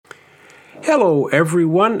Hello,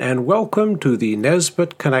 everyone, and welcome to the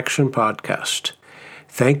Nesbitt Connection podcast.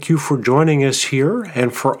 Thank you for joining us here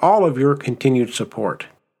and for all of your continued support.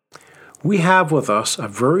 We have with us a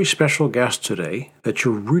very special guest today that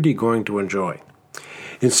you're really going to enjoy.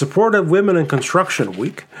 In support of Women in Construction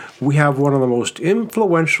Week, we have one of the most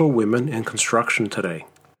influential women in construction today.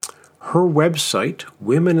 Her website,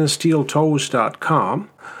 womeninsteeltoes.com,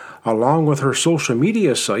 along with her social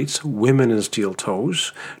media sites, Women in Steel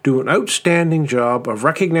Toes, do an outstanding job of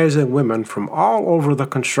recognizing women from all over the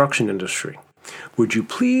construction industry. Would you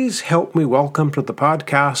please help me welcome to the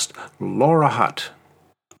podcast, Laura Hutt?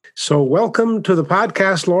 So welcome to the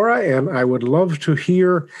podcast, Laura, and I would love to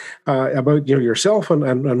hear about yourself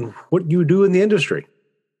and what you do in the industry.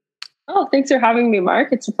 Oh, thanks for having me, Mark.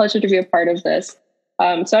 It's a pleasure to be a part of this.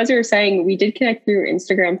 So as you were saying, we did connect through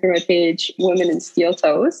Instagram through my page, Women in Steel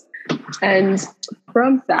Toes. And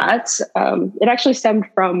from that, it actually stemmed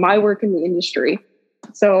from my work in the industry.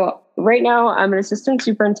 So right now, I'm an assistant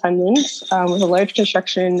superintendent with a large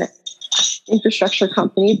construction infrastructure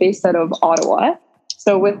company based out of Ottawa.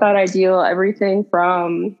 So with that, I deal everything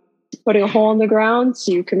from putting a hole in the ground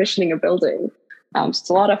to commissioning a building. So it's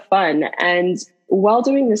a lot of fun. And while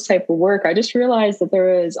doing this type of work, I just realized that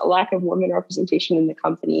there is a lack of women representation in the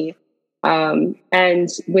company. And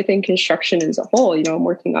within construction as a whole, I'm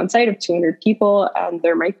working on site of 200 people and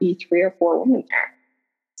there might be 3 or 4 women there.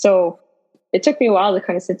 So it took me a while to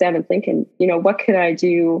kind of sit down and think, and, what can I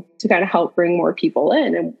do to kind of help bring more people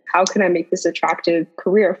in? And how can I make this attractive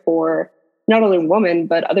career for not only women,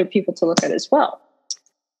 but other people to look at as well?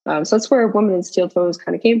 So that's where Women in Steel Toes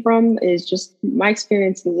kind of came from, is just my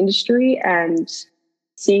experience in the industry and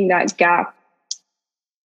seeing that gap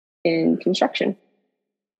in construction.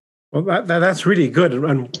 Well, that's really good.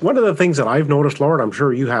 And one of the things that I've noticed, Laura, I'm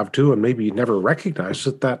sure you have too, and maybe you never recognized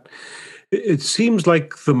it, that it seems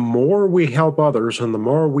like the more we help others and the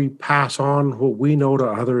more we pass on what we know to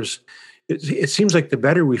others, it seems like the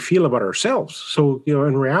better we feel about ourselves. So,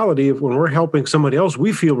 in reality, when we're helping somebody else,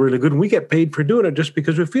 we feel really good and we get paid for doing it just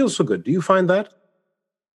because we feel so good. Do you find that?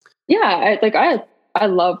 Yeah, I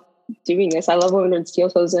love doing this. I love Women in Steel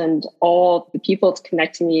Toes and all the people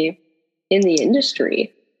connecting me in the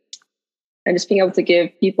industry. And just being able to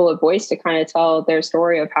give people a voice to kind of tell their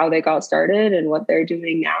story of how they got started and what they're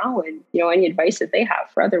doing now, and any advice that they have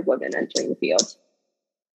for other women entering the field.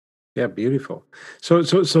 Yeah, beautiful. So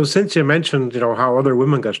since you mentioned how other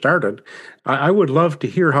women got started, I would love to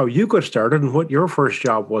hear how you got started and what your first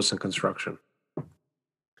job was in construction.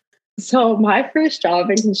 So my first job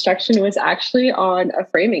in construction was actually on a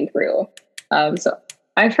framing crew. So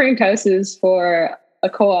I framed houses for a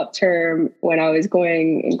co-op term when I was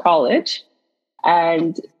going in college.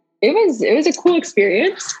 And it was a cool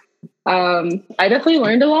experience. I definitely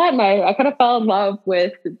learned a lot, and I kind of fell in love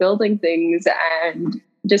with building things and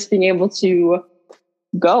just being able to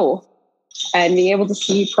go and being able to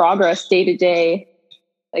see progress day to day.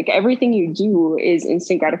 Like, everything you do is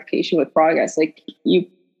instant gratification with progress. Like, you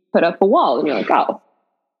put up a wall and you're like, oh,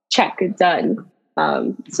 check, it's done.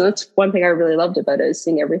 So that's one thing I really loved about it, is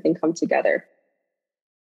seeing everything come together.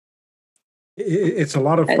 It's a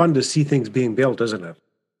lot of fun to see things being built, isn't it?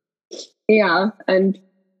 Yeah. And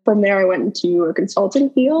from there, I went into a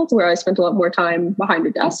consulting field where I spent a lot more time behind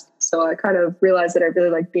a desk. So I kind of realized that I really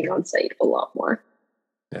like being on site a lot more.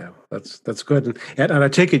 Yeah, that's good. And I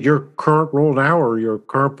take it your current role now, or your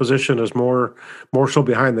current position, is more so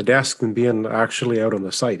behind the desk than being actually out on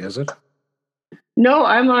the site, is it? No,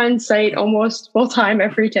 I'm on site almost full time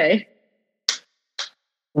every day.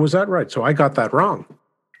 Was that right? So I got that wrong.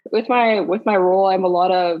 With my role, I'm a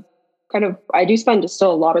lot of I do spend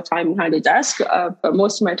still a lot of time behind a desk, but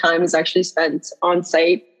most of my time is actually spent on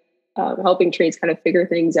site, helping trades kind of figure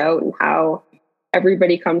things out and how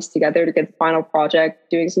everybody comes together to get the final project,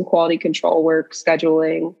 doing some quality control work,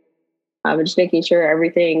 scheduling, and just making sure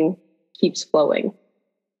everything keeps flowing.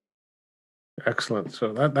 Excellent.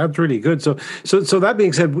 So that's really good. So that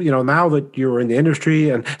being said, now that you're in the industry,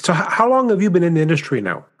 and so how long have you been in the industry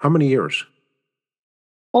now? How many years?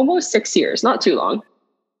 Almost 6 years, not too long.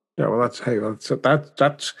 Yeah, well, that's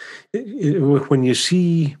when you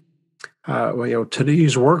see,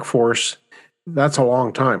 today's workforce, that's a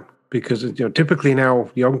long time, because typically now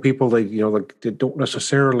young people, they don't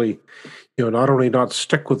necessarily, not only not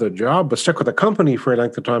stick with a job, but stick with a company for a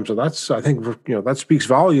length of time. So that's, I think, that speaks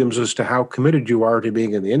volumes as to how committed you are to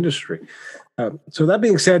being in the industry. So that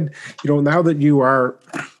being said, now that you are,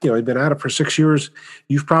 you've been at it for 6 years,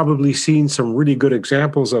 you've probably seen some really good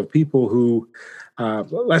examples of people who,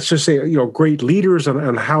 let's just say, great leaders,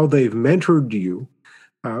 and how they've mentored you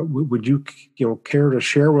Would you, care to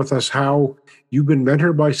share with us how you've been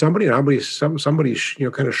mentored by somebody and how somebody's,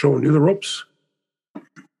 kind of showing you the ropes?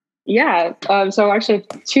 Yeah. So actually,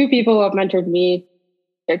 two people have mentored me.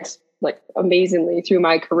 It's like amazingly through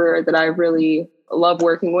my career that I really love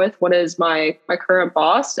working with. One is my current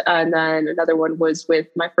boss, and then another one was with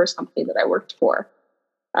my first company that I worked for.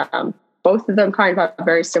 Um, Both of them kind of have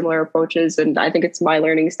very similar approaches, and I think it's my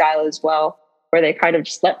learning style as well, where they kind of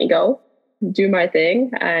just let me go, do my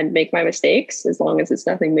thing, and make my mistakes as long as it's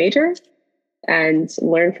nothing major, and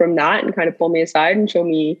learn from that and kind of pull me aside and show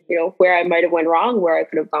me, where I might have went wrong, where I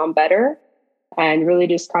could have gone better, and really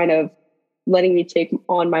just kind of letting me take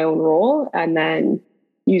on my own role and then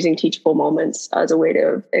using teachable moments as a way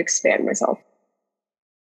to expand myself.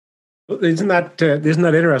 Isn't that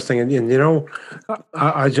interesting? And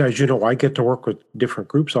as you know, I get to work with different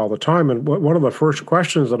groups all the time, and one of the first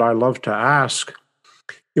questions that I love to ask,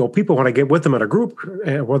 people when I get with them in a group,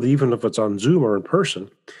 whether even if it's on Zoom or in person,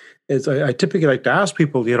 is I typically like to ask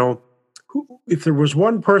people, if there was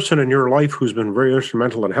one person in your life who's been very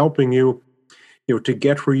instrumental in helping you, to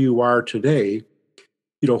get where you are today,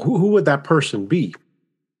 who would that person be?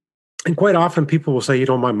 And quite often people will say,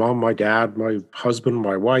 my mom, my dad, my husband,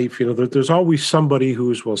 my wife, there's always somebody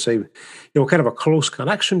who's will say, kind of a close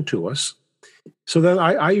connection to us. So then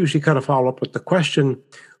I usually kind of follow up with the question,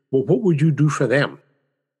 well, what would you do for them?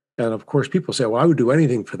 And of course, people say, well, I would do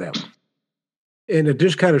anything for them. And it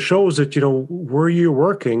just kind of shows that, where you're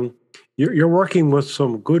working, you're working with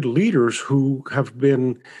some good leaders who have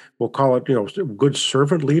been, we'll call it, good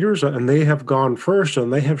servant leaders, and they have gone first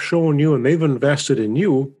and they have shown you and they've invested in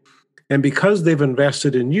you. And because they've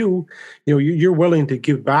invested in you, you're willing to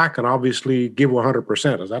give back and obviously give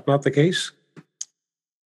 100%. Is that not the case?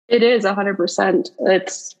 It is 100%.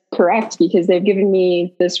 It's correct because they've given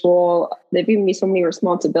me this role. They've given me so many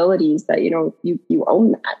responsibilities that, you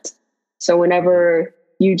own that. So whenever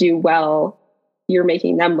you do well, you're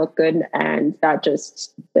making them look good. And that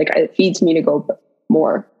just it feeds me to go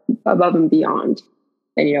more above and beyond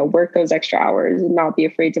and, work those extra hours and not be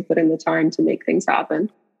afraid to put in the time to make things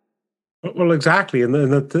happen. Well, exactly. And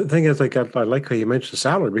the thing is, I like how you mentioned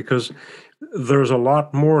salary because there's a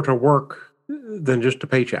lot more to work than just a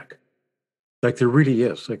paycheck. Like there really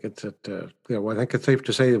is. I think it's safe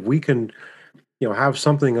to say that we can, have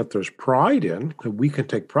something that there's pride in, that we can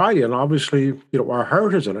take pride in. Obviously, our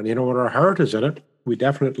heart is in it. When our heart is in it, we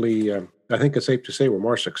definitely, I think it's safe to say we're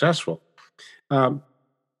more successful. Um,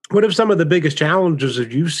 what are some of the biggest challenges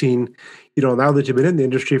that you've seen, now that you've been in the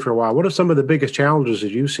industry for a while? What are some of the biggest challenges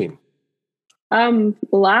that you've seen?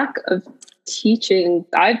 Lack of teaching.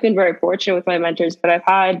 I've been very fortunate with my mentors, but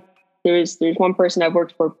there's one person I've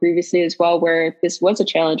worked for previously as well, where this was a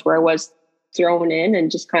challenge where I was thrown in and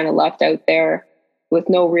just kind of left out there with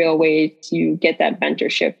no real way to get that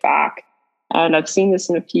mentorship back. And I've seen this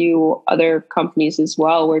in a few other companies as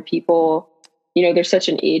well, where people, there's such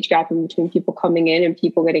an age gap in between people coming in and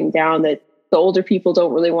people getting down that the older people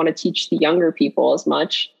don't really want to teach the younger people as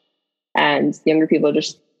much. And the younger people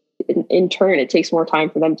just, in turn, it takes more time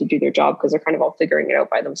for them to do their job because they're kind of all figuring it out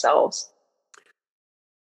by themselves.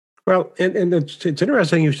 Well, and it's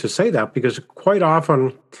interesting you should say that because quite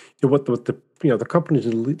often, what the companies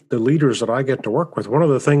and the leaders that I get to work with, one of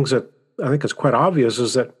the things that I think is quite obvious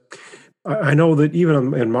is that I know that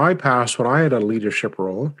even in my past, when I had a leadership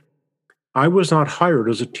role, I was not hired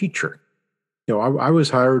as a teacher. I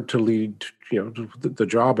was hired to lead, the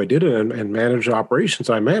job I did and manage the operations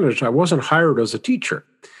I managed. I wasn't hired as a teacher.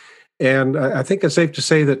 And I think it's safe to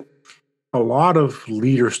say that a lot of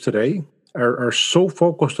leaders today are so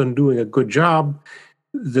focused on doing a good job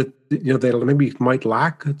that they maybe might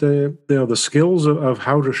lack the skills of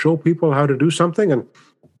how to show people how to do something. And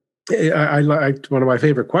I one of my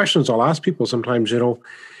favorite questions I'll ask people sometimes,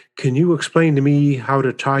 can you explain to me how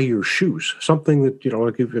to tie your shoes? Something that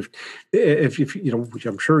like if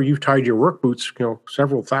I'm sure you've tied your work boots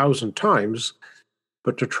several thousand times,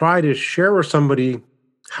 but to try to share with somebody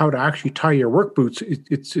how to actually tie your work boots,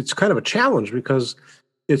 it's kind of a challenge because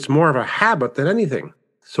it's more of a habit than anything.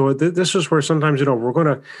 So this is where sometimes we're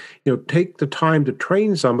going to take the time to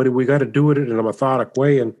train somebody. We got to do it in a methodic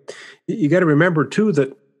way, and you got to remember too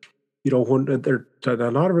that when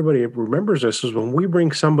not everybody remembers this is when we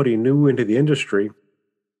bring somebody new into the industry.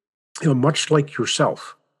 Much like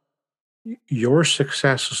yourself, your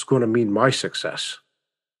success is going to mean my success.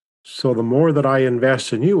 So the more that I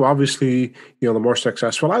invest in you, obviously, the more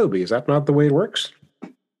successful I will be. Is that not the way it works?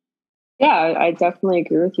 Yeah, I definitely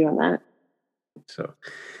agree with you on that. So,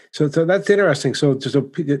 so that's interesting.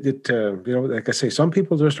 Like I say, some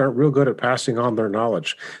people just aren't real good at passing on their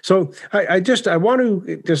knowledge. So I want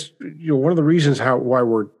to just, one of the reasons why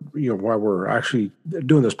we're actually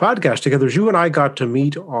doing this podcast together is you and I got to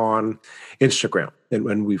meet on Instagram, and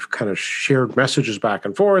when we've kind of shared messages back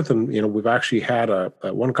and forth, and we've actually had a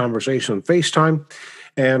one conversation on FaceTime,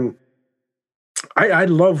 and I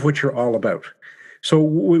love what you're all about. So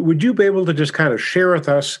would you be able to just kind of share with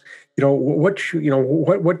us, what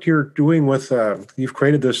you're doing with, you've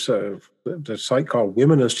created this site called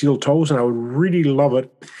Women in Steel Toes, and I would really love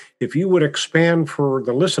it if you would expand for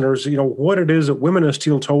the listeners, what it is that Women in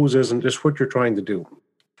Steel Toes is and just what you're trying to do.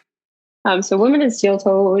 So Women in Steel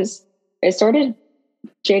Toes, it started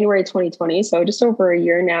January 2020, so just over a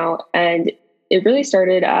year now, and it really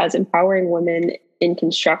started as empowering women in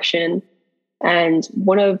construction. And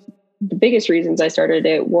one of the biggest reasons I started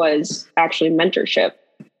it was actually mentorship.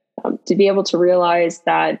 To be able to realize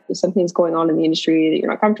that if something's going on in the industry that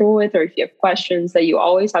you're not comfortable with, or if you have questions, that you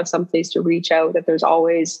always have some place to reach out, that there's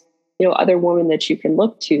always, other women that you can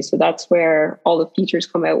look to. So that's where all the features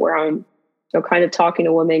come out, where I'm, kind of talking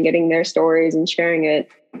to women, getting their stories and sharing it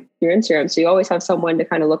through Instagram. So you always have someone to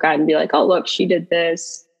kind of look at and be like, oh, look, she did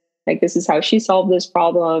this. Like, this is how she solved this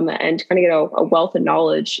problem, and kind of get a wealth of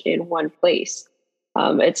knowledge in one place.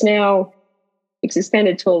 It's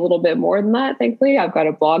expanded to a little bit more than that, thankfully. I've got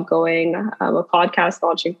a blog going, a podcast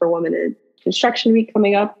launching for Women in Construction Week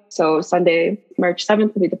coming up. So Sunday, March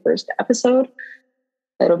 7th will be the first episode.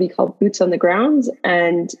 It'll be called Boots on the Ground.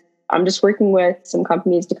 And I'm just working with some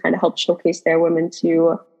companies to kind of help showcase their women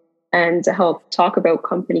too, and to help talk about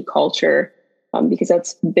company culture, because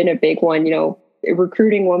that's been a big one,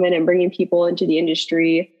 recruiting women and bringing people into the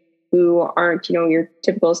industry who aren't, your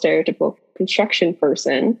typical stereotypical construction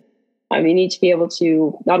person. You need to be able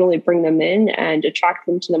to not only bring them in and attract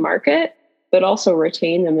them to the market, but also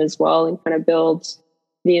retain them as well and kind of build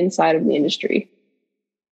the inside of the industry.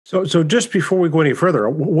 So just before we go any further,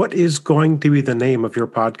 what is going to be the name of your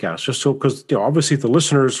podcast? Just so, because obviously the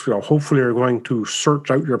listeners, hopefully are going to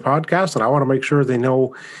search out your podcast, and I want to make sure they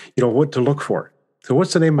know, what to look for. So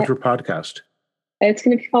what's the name of your podcast? It's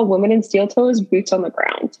going to be called Women in Steel Toes, Boots on the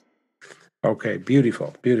Ground. Okay,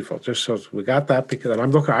 beautiful. Just so we got that, because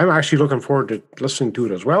I'm actually looking forward to listening to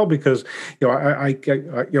it as well, because I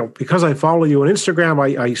because I follow you on Instagram,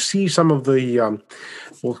 I see some of the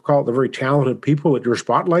we'll call it the very talented people that you're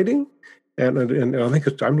spotlighting, and I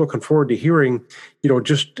think I'm looking forward to hearing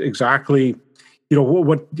just exactly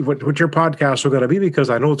what your podcasts are going to be, because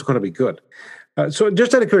I know it's going to be good. So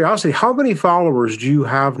just out of curiosity, how many followers do you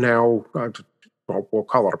have now? We'll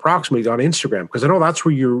call it approximately on Instagram, because I know that's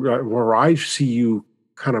where where I see you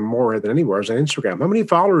kind of more than anywhere is on Instagram. How many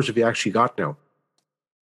followers have you actually got now?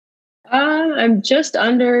 I'm just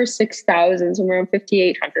under 6,000, so around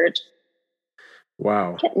 5,800.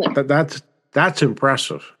 Wow, that's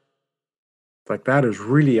impressive. Like, that is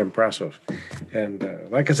really impressive. And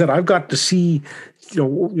like I said, I've got to see,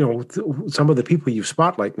 some of the people you've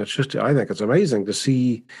spotlighted, and I think it's amazing to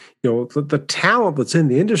see, the talent that's in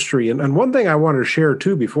the industry. And one thing I wanted to share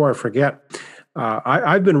too, before I forget,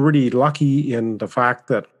 I've been really lucky in the fact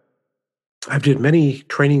that I've did many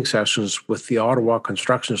training sessions with the Ottawa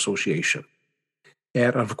Construction Association.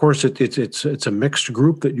 And of course, it's a mixed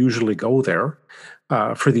group that usually go there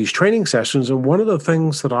for these training sessions. And one of the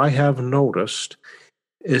things that I have noticed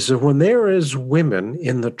is that when there is women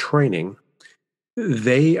in the training,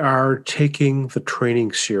 they are taking the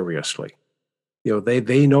training seriously.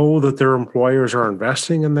 They know that their employers are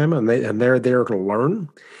investing in them, and they're there to learn.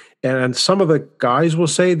 And some of the guys will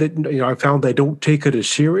say that, I found they don't take it as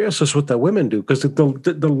serious as what the women do, because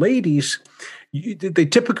the ladies, they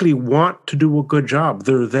typically want to do a good job.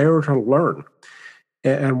 They're there to learn.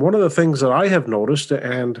 And one of the things that I have noticed,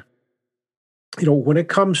 and when it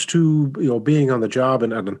comes to being on the job,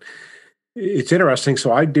 and it's interesting.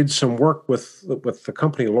 So I did some work with the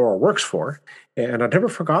company Laura works for, and I've never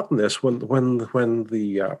forgotten this. When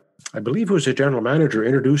the I believe it was the general manager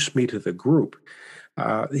introduced me to the group,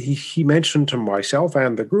 he mentioned to myself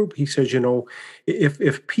and the group. He says,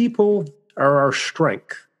 if people are our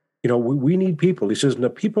strength, we need people. He says, no,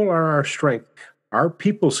 people are our strength. Our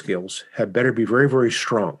people skills had better be very, very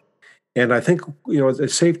strong. And I think,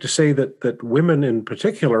 it's safe to say that women in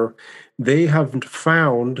particular, they have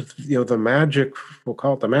found, the magic, we'll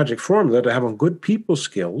call it the magic formula, to having good people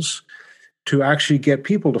skills to actually get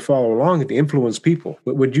people to follow along and to influence people.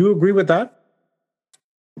 Would you agree with that?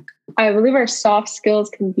 I believe our soft skills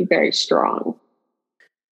can be very strong.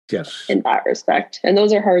 Yes. In that respect. And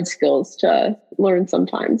those are hard skills to learn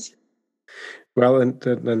sometimes. Well,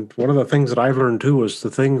 and one of the things that I've learned too is the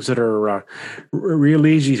things that are real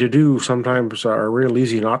easy to do sometimes are real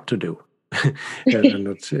easy not to do. And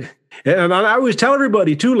it's and I always tell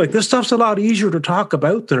everybody too, like this stuff's a lot easier to talk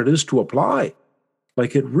about than it is to apply.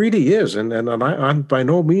 Like it really is, and I'm by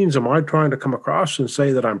no means am I trying to come across and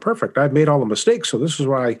say that I'm perfect. I've made all the mistakes, so this is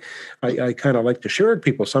why I kind of like to share with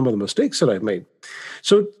people some of the mistakes that I've made.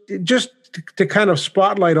 So just to kind of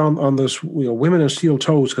spotlight on this, women in steel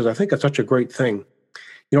toes, because I think it's such a great thing.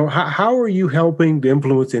 How are you helping to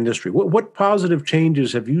influence the industry? What positive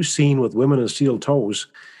changes have you seen with women in steel toes?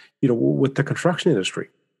 With the construction industry.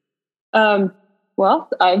 Um, well,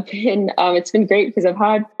 I've been it's been great because I've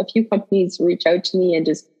had a few companies reach out to me and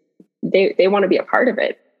just they want to be a part of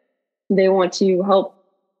it. They want to help.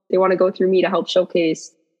 They want to go through me to help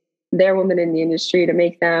showcase their women in the industry, to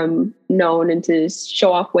make them known and to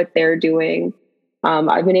show off what they're doing.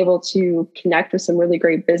 I've been able to connect with some really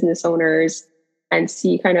great business owners and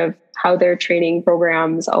see kind of how their training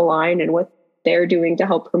programs align and what they're doing to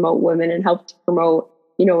help promote women and help to promote,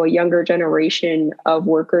 a younger generation of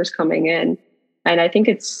workers coming in. And I think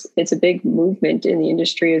it's a big movement in the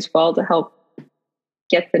industry as well to help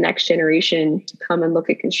get the next generation to come and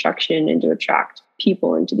look at construction and to attract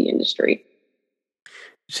people into the industry.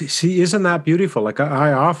 See, isn't that beautiful? Like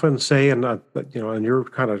I often say, and you're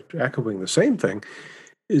kind of echoing the same thing,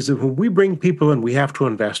 is that when we bring people in, we have to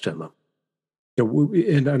invest in them.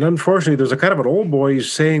 And unfortunately, there's a kind of an old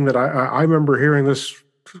boys saying that I remember hearing this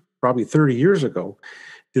probably 30 years ago,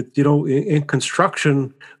 that in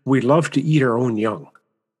construction we love to eat our own young,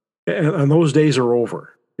 and those days are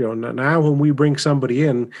over. Now when we bring somebody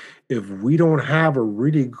in, if we don't have a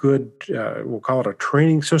really good, we'll call it a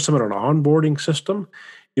training system and an onboarding system,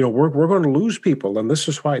 we're going to lose people. And this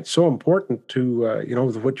is why it's so important to,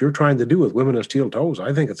 what you're trying to do with Women in Steel Toes.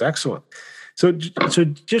 I think it's excellent. So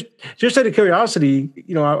just out of curiosity,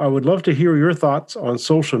 I would love to hear your thoughts on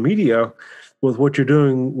social media with what you're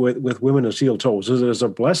doing with Women in Steel Toes. Is it as a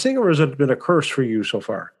blessing or has it been a curse for you so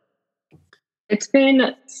far? It's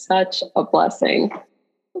been such a blessing.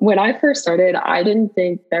 When I first started, I didn't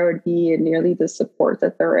think there would be nearly the support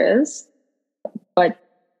that there is. But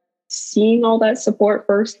seeing all that support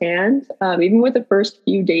firsthand, even with the first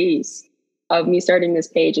few days of me starting this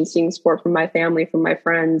page and seeing support from my family, from my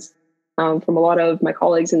friends, from a lot of my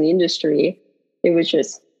colleagues in the industry, it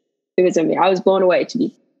was amazing. I was blown away, to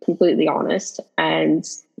be completely honest. And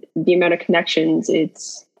the amount of connections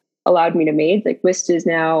it's allowed me to make. Like WIST is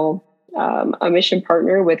now a mission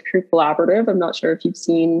partner with Crew Collaborative. I'm not sure if you've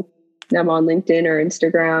seen them on LinkedIn or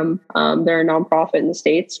Instagram. They're a nonprofit in the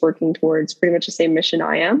States working towards pretty much the same mission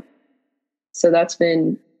I am. So that's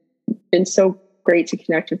been so great to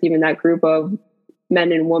connect with even that group of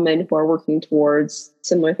men and women who are working towards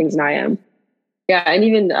similar things than I am. Yeah, and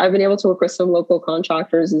even I've been able to work with some local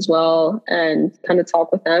contractors as well and kind of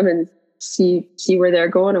talk with them and see where they're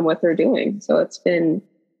going and what they're doing. So it's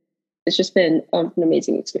just been an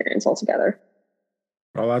amazing experience altogether.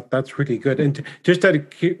 Well, that's really good. And just out of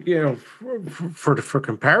for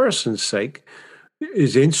comparison's sake,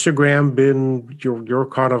 is Instagram been your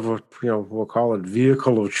kind of a, we'll call it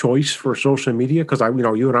vehicle of choice for social media? Because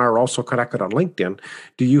you and I are also connected on LinkedIn.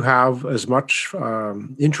 Do you have as much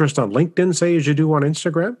interest on LinkedIn, say, as you do on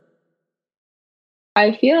Instagram?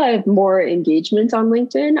 I feel I have more engagement on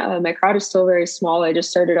LinkedIn. My crowd is still very small. I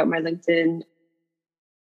just started up my LinkedIn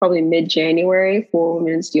probably mid-January for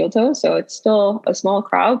Women in Steel Toe. So it's still a small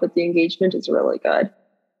crowd, but the engagement is really good.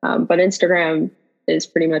 But Instagram is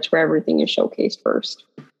pretty much where everything is showcased first.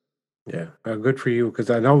 Yeah, good for you.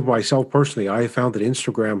 Because I know myself personally, I found that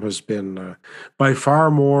Instagram has been by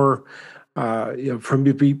far more, for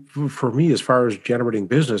me, as far as generating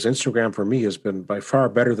business, Instagram for me has been by far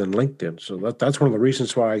better than LinkedIn. So that's one of the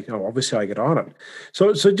reasons why, obviously I get on it.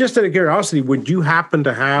 So just out of curiosity, would you happen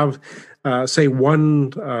to have, say,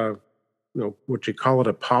 one, what you call it,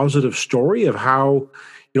 a positive story of how,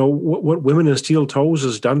 what Women in Steel Toes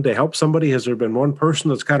has done to help somebody? Has there been one person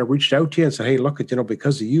that's kind of reached out to you and said, hey, look,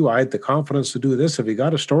 because of you, I had the confidence to do this. Have you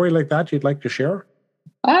got a story like that you'd like to share?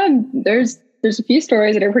 There's a few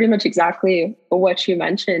stories that are pretty much exactly what you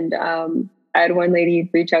mentioned. I had one lady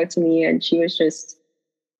reach out to me and she was just,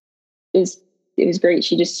 it was great.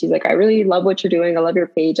 She's like, I really love what you're doing. I love your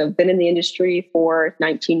page. I've been in the industry for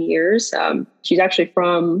 19 years. She's actually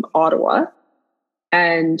from Ottawa.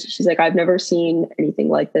 And she's like, I've never seen anything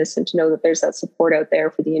like this. And to know that there's that support out there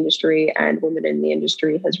for the industry and women in the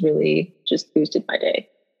industry has really just boosted my day.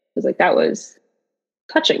 I was like, that was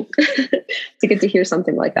touching to get to hear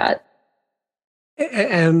something like that.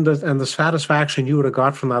 And the satisfaction you would have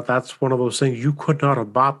got from that, that's one of those things you could not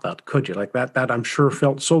have bought that, could you? Like that I'm sure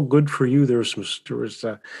felt so good for you. There was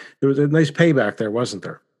a nice payback there, wasn't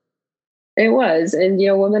there? It was. And,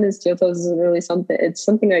 women in steel toes isn't really something, it's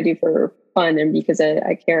something I do for fun and because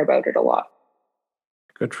I care about it a lot.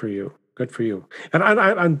 Good for you. Good for you. And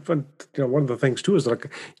one of the things too is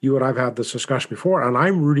like you and I've had this discussion before, and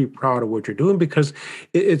I'm really proud of what you're doing because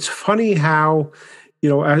it's funny how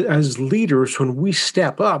as leaders, when we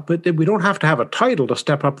step up, but we don't have to have a title to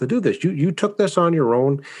step up to do this. You took this on your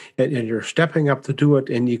own, and you're stepping up to do it,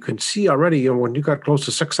 and you can see already. When you got close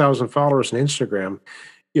to 6,000 followers on Instagram,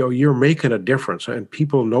 you're making a difference and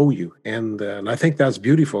people know you, and I think that's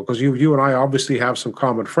beautiful because you and I obviously have some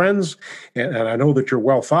common friends, and I know that you're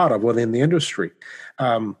well thought of within the industry.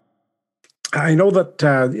 um, I know that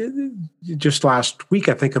just last week,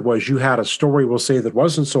 I think it was, you had a story, we'll say, that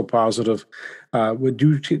wasn't so positive. Would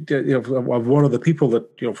you, of one of the people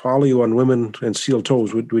that follow you on Women and Steel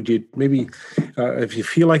Toes, would you maybe, if you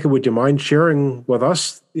feel like it, would you mind sharing with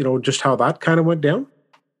us, just how that kind of went down?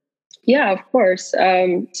 Yeah, of course.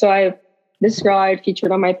 This girl I had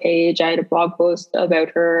featured on my page. I had a blog post about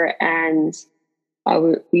her, and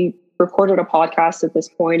we recorded a podcast at this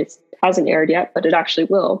point. It hasn't aired yet, but it actually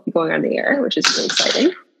will be going on the air, which is really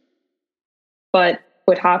exciting. But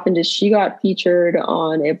what happened is she got featured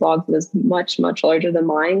on a blog that was much, much larger than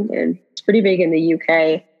mine, and it's pretty big in the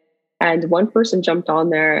UK. And one person jumped on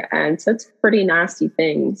there and said some pretty nasty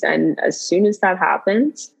things. And as soon as that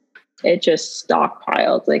happens, it just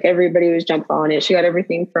stockpiled. Like everybody was jumping on it. She got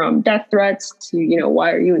everything from death threats to, why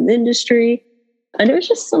are you in the industry? And it was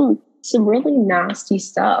just some really nasty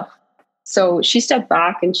stuff. So she stepped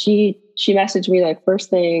back and she messaged me like first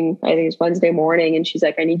thing, I think it was Wednesday morning, and she's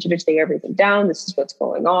like, I need you to take everything down. This is what's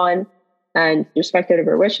going on. And respected of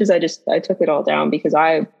her wishes, I took it all down because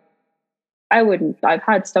I've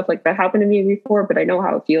had stuff like that happen to me before, but I know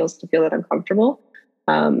how it feels to feel that uncomfortable.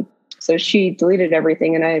 So she deleted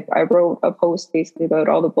everything, and I wrote a post basically about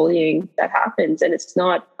all the bullying that happens, and it's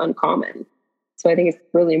not uncommon. So I think it's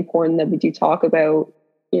really important that we do talk about,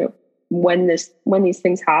 when these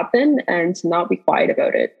things happen, and to not be quiet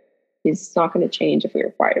about it. It's not going to change if we are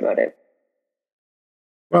quiet about it.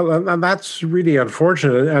 Well, and that's really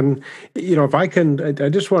unfortunate. And if I can, I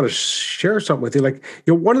just want to share something with you. Like,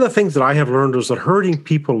 one of the things that I have learned is that hurting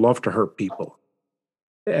people love to hurt people.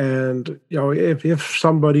 And if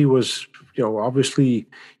somebody was obviously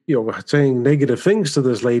saying negative things to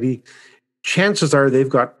this lady, chances are they've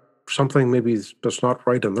got something maybe that's not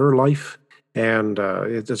right in their life. And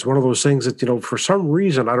it's one of those things that for some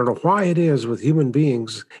reason, I don't know why it is with human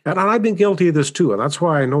beings, and I've been guilty of this too, and that's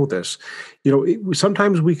why I know this.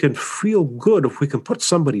 Sometimes we can feel good if we can put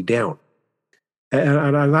somebody down.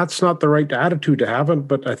 And that's not the right attitude to have,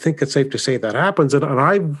 but I think it's safe to say that happens. And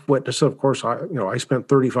I've witnessed it. Of course, I spent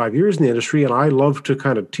 35 years in the industry, and I love to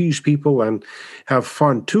kind of tease people and have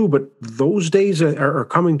fun too. But those days are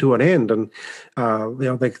coming to an end, and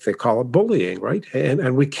they call it bullying, right?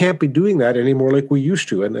 And we can't be doing that anymore like we used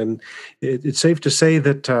to. And it's safe to say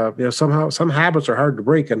that somehow some habits are hard to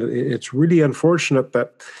break, and it's really unfortunate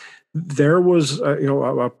that there was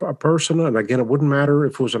a person, and again, it wouldn't matter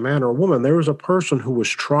if it was a man or a woman. There was a person who was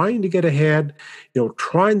trying to get ahead,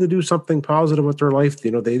 trying to do something positive with their life.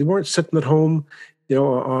 They weren't sitting at home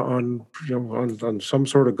on some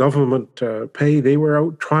sort of government pay. They were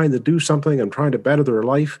out trying to do something and trying to better their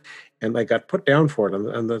life, and they got put down for it.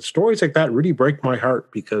 And the stories like that really break my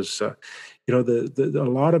heart because a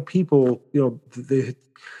lot of people,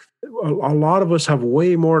 a lot of us have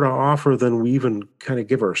way more to offer than we even kind of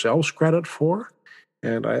give ourselves credit for.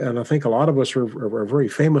 And I think a lot of us are very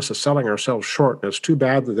famous at selling ourselves short. And it's too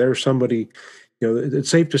bad that there's somebody,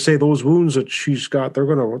 it's safe to say those wounds that she's got, they're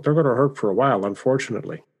gonna hurt for a while,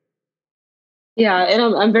 unfortunately. Yeah,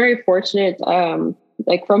 and I'm very fortunate.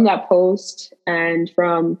 Like from that post and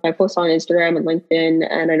from my post on Instagram and LinkedIn,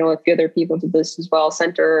 and I know a few other people did this as well,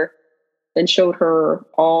 sent her and showed her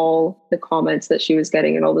all the comments that she was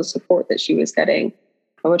getting and all the support that she was getting,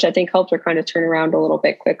 which I think helped her kind of turn around a little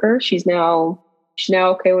bit quicker. She's now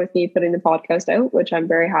okay with me putting the podcast out, which I'm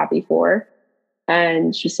very happy for.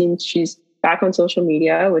 And she's back on social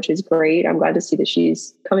media, which is great. I'm glad to see that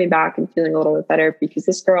she's coming back and feeling a little bit better because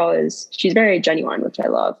this girl she's very genuine, which I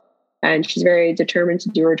love. And she's very determined to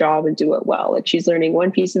do her job and do it well. Like she's learning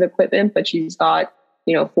one piece of equipment, but she's got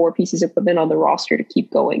 4 pieces of equipment on the roster to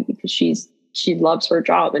keep going because she loves her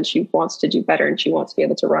job and she wants to do better and she wants to be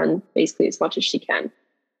able to run basically as much as she can.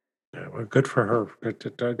 Yeah, well, good for her.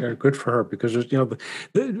 Good for her because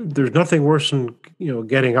there's nothing worse than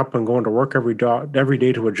getting up and going to work every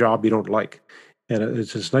day to a job you don't like, And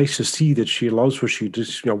it's nice to see that she loves what she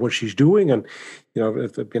just, what she's doing. And,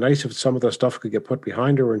 it'd be nice if some of the stuff could get put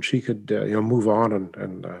behind her and she could, move on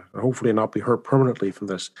and hopefully not be hurt permanently from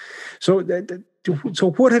this. So,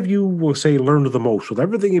 so what have you, will say, learned the most with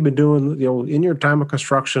everything you've been doing, in your time of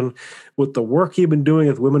construction, with the work you've been doing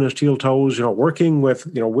with Women in Steel Toes, working with,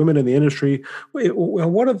 women in the industry?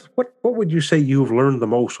 What would you say you've learned the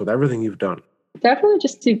most with everything you've done? Definitely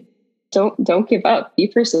just to don't give up. Be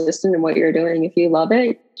persistent in what you're doing. If you love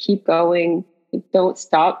it, keep going. Don't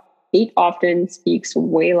stop. Hate often speaks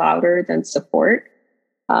way louder than support.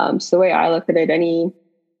 So the way I look at it, any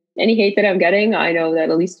hate that I'm getting, I know that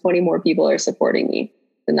at least 20 more people are supporting me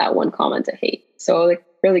than that one comment of hate. So it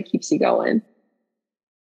really keeps you going.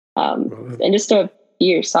 And just to be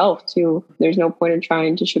yourself too. There's no point in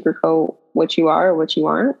trying to sugarcoat what you are or what you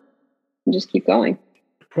aren't. And just keep going.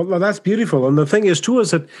 Well, that's beautiful. And the thing is, too,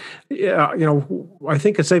 is that, I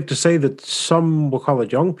think it's safe to say that some, we'll call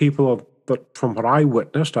it young people, but from what I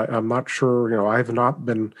witnessed, I'm not sure, I have not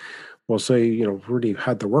been, we'll say, really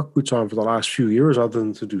had the work boots on for the last few years other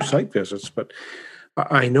than to do site visits. But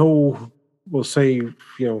I know, we'll say,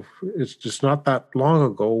 it's just not that long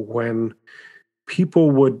ago when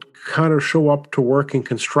people would kind of show up to work in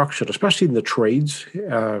construction, especially in the trades,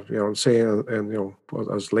 say, and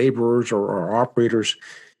as laborers or operators.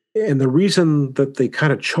 And the reason that they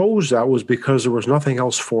kind of chose that was because there was nothing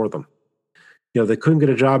else for them. They couldn't get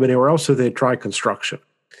a job anywhere else, so they'd try construction.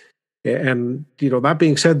 And that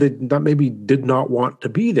being said, they that maybe did not want to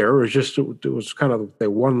be there. It was kind of, they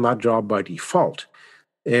won that job by default.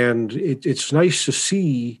 And it's nice to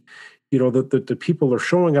see that the people are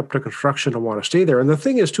showing up to construction and want to stay there. And the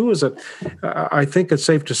thing is, too, is that I think it's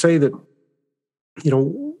safe to say that,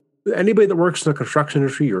 anybody that works in the construction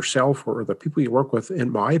industry, yourself or the people you work with,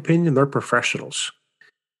 in my opinion, they're professionals.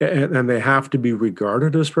 And they have to be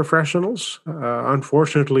regarded as professionals.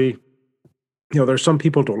 Unfortunately, there's some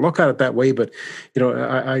people don't look at it that way, but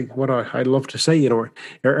I love to say,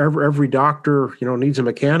 every doctor, needs a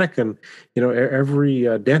mechanic, and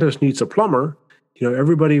every dentist needs a plumber.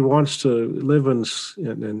 Everybody wants to live and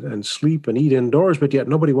sleep and eat indoors, but yet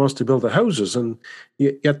nobody wants to build the houses. And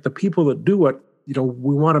yet the people that do it,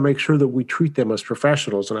 we want to make sure that we treat them as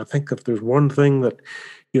professionals. And I think if there's one thing that,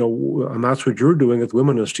 and that's what you're doing with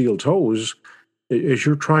Women in Steel Toes, is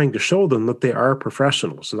you're trying to show them that they are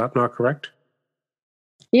professionals. Is that not correct?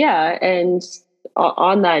 Yeah. And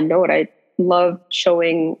on that note, I love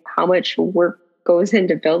showing how much work goes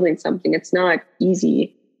into building something. It's not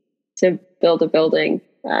easy to build a building.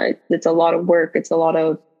 It's a lot of work. It's a lot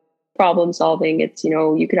of problem solving. It's,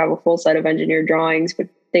 you could have a full set of engineer drawings, but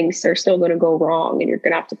things are still going to go wrong and you're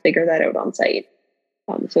going to have to figure that out on site.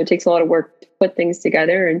 So it takes a lot of work to put things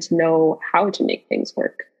together and to know how to make things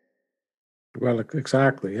work. Well,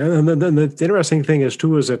 exactly. And then the interesting thing is,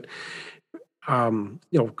 too, is that,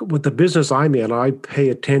 with the business I'm in, I pay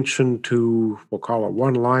attention to, we'll call it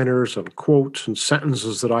one-liners and quotes and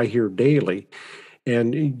sentences that I hear daily.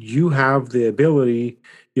 And you have the ability,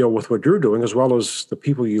 with what you're doing, as well as the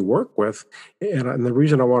people you work with. And the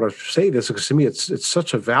reason I want to say this is because to me, it's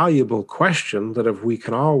such a valuable question that if we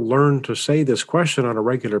can all learn to say this question on a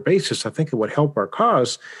regular basis, I think it would help our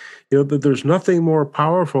cause. That there's nothing more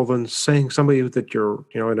powerful than saying somebody that you're,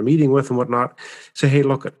 in a meeting with and whatnot, say, hey,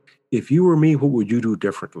 look, if you were me, what would you do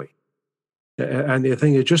differently? And the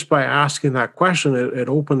thing is, just by asking that question, it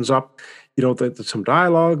opens up, some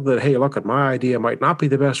dialogue that, hey, look, my idea might not be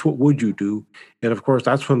the best. What would you do? And of course,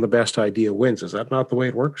 that's when the best idea wins. Is that not the way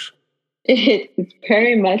it works? It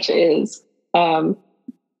very much is.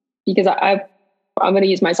 Because I'm going to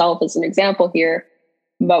use myself as an example here.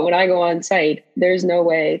 But when I go on site, there's no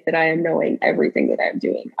way that I am knowing everything that I'm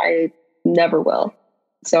doing. I never will.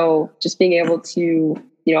 So just being able to,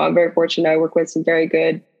 I'm very fortunate. I work with some very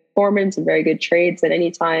good foremen, some very good trades at any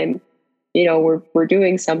time. We're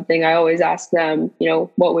doing something. I always ask them,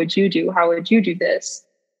 what would you do? How would you do this?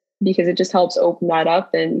 Because it just helps open that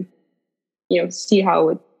up and, see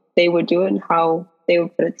how they would do it and how they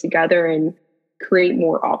would put it together and create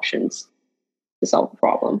more options to solve the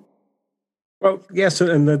problem. Well, yes,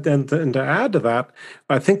 and to add to that,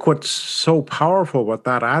 I think what's so powerful with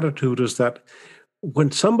that attitude is that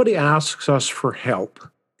when somebody asks us for help,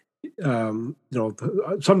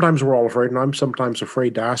 sometimes we're all afraid, and I'm sometimes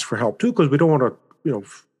afraid to ask for help too, because we don't want to,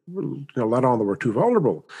 let on that we're too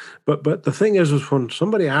vulnerable. But the thing is when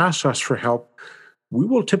somebody asks us for help, we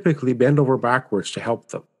will typically bend over backwards to help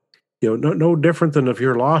them. No different than if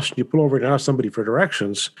you're lost and you pull over and ask somebody for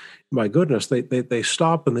directions. My goodness, they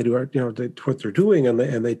stop and they do what they're doing, and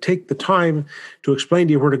they take the time to explain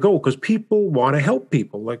to you where to go, because people want to help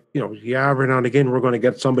people. Like, every now and again we're going to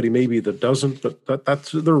get somebody maybe that doesn't, but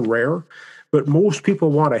they're rare. But most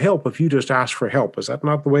people want to help if you just ask for help. Is that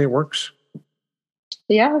not the way it works?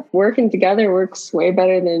 Yeah, working together works way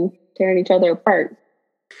better than tearing each other apart.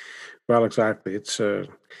 Well, exactly. It's the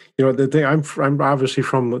thing. I'm obviously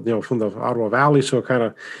from the Ottawa Valley, so kind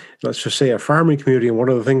of, let's just say, a farming community. And one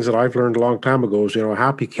of the things that I've learned a long time ago is, a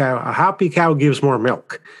happy cow gives more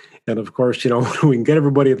milk. And of course, when we can get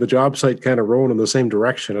everybody at the job site kind of rowing in the same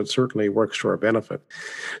direction, it certainly works to our benefit.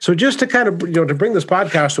 So just to kind of, to bring this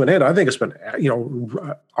podcast to an end, I think it's been,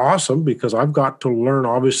 awesome, because I've got to learn,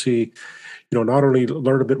 obviously, not only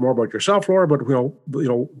learn a bit more about yourself, Laura, but,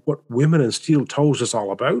 what Women in Steel Toes is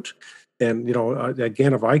all about. And,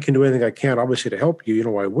 again, if I can do anything I can, obviously, to help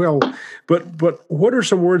you, I will. But what are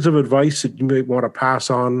some words of advice that you may want to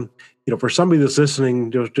pass on, for somebody that's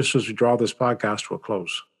listening, just as we draw this podcast to a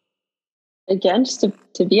close? Again, just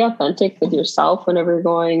to be authentic with yourself whenever you're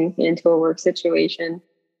going into a work situation.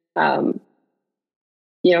 Know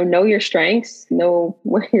your strengths, know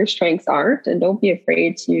where your strengths aren't, and don't be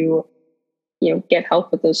afraid to, get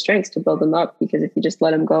help with those strengths to build them up, because if you just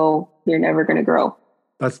let them go, you're never going to grow.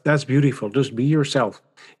 That's beautiful. Just be yourself,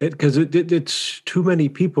 because it's too many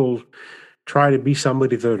people try to be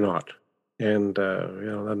somebody they're not. And,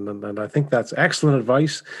 and I think that's excellent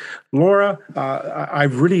advice. Laura,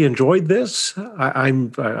 I've really enjoyed this.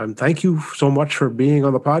 I'm thank you so much for being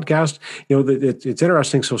on the podcast. It's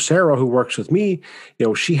interesting. So Sarah, who works with me,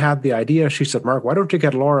 she had the idea. She said, Mark, why don't you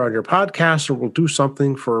get Laura on your podcast, and we'll do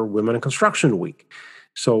something for Women in Construction Week.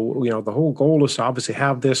 So, the whole goal is to obviously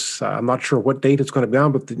have this. I'm not sure what date it's going to be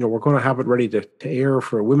on, but, we're going to have it ready to air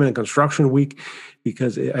for Women in Construction Week,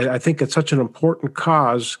 because I think it's such an important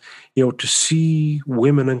cause, to see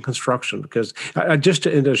women in construction. Because I just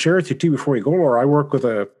to share with you too, before you go, Laura, I work with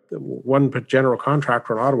one general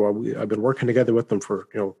contractor in Ottawa. I've been working together with them for,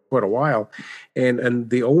 quite a while. And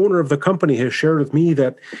the owner of the company has shared with me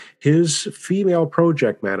that his female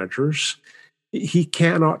project managers, he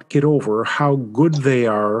cannot get over how good they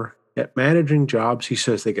are at managing jobs. He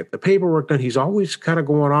says they get the paperwork done. He's always kind of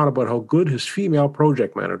going on about how good his female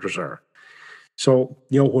project managers are. So,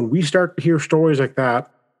 when we start to hear stories like that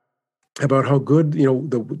about how good,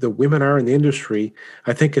 the women are in the industry,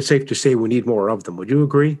 I think it's safe to say we need more of them. Would you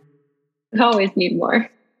agree? We always need more.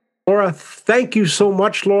 Laura, thank you so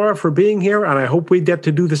much, Laura, for being here. And I hope we get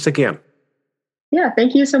to do this again. Yeah,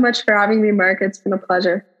 thank you so much for having me, Mark. It's been a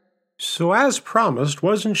pleasure. So as promised,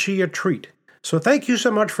 wasn't she a treat? So thank you so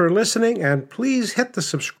much for listening, and please hit the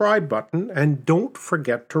subscribe button, and don't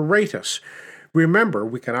forget to rate us. Remember,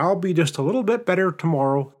 we can all be just a little bit better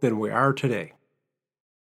tomorrow than we are today.